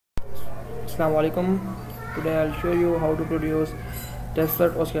Assalamualaikum. Today I'll show you how to produce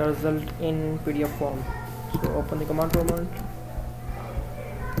tesseract-ocr result in PDF form. So open the command prompt.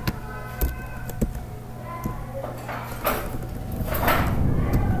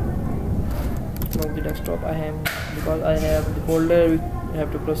 Now the desktop because I have the folder which I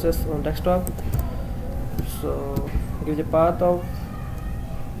have to process on desktop. So give the path of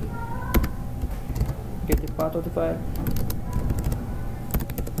the file.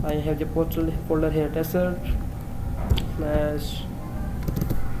 I have the folder here, tesseract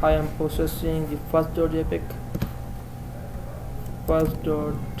 / I am processing the first.jpg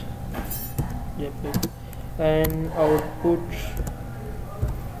and output,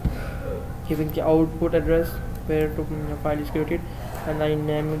 giving the output address where the file is created, and I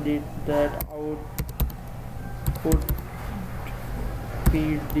named it that output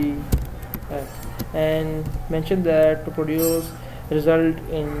PDF and mention that to produce result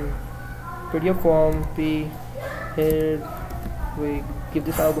in PDF form P. Here we give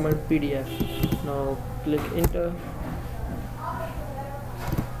this argument PDF. Now click enter.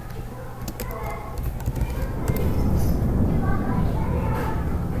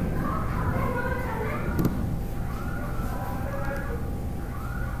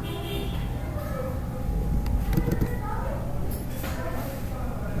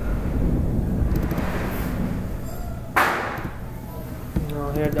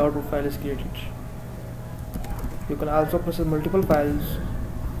 Here the output file is created. You can also process multiple files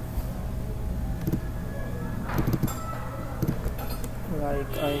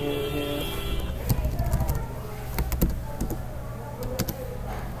like I have here.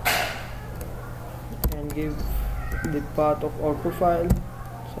 And give the path of output file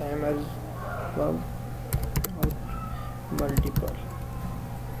same as well, multiple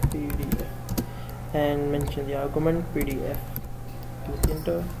PDF, and mention the argument PDF. Click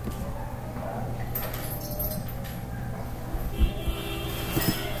enter.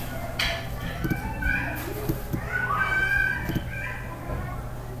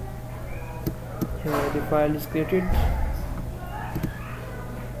 Here the file is created.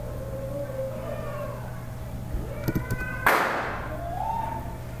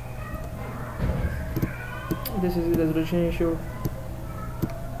 This is the resolution issue.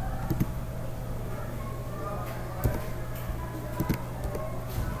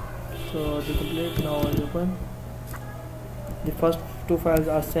 So the complete now is open. The first two files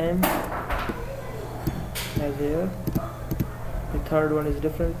are same as here. The third one is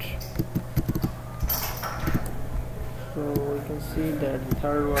different. So you can see that the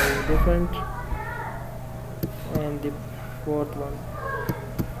third one is different, and the fourth one.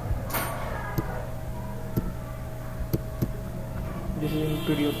 This is in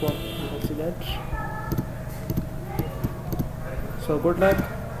PDF form. You can see that. So good luck.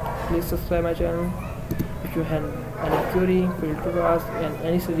 Please subscribe my channel. If you have any query, feel free to ask, and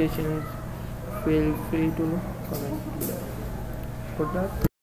any suggestions, feel free to comment below. Good luck.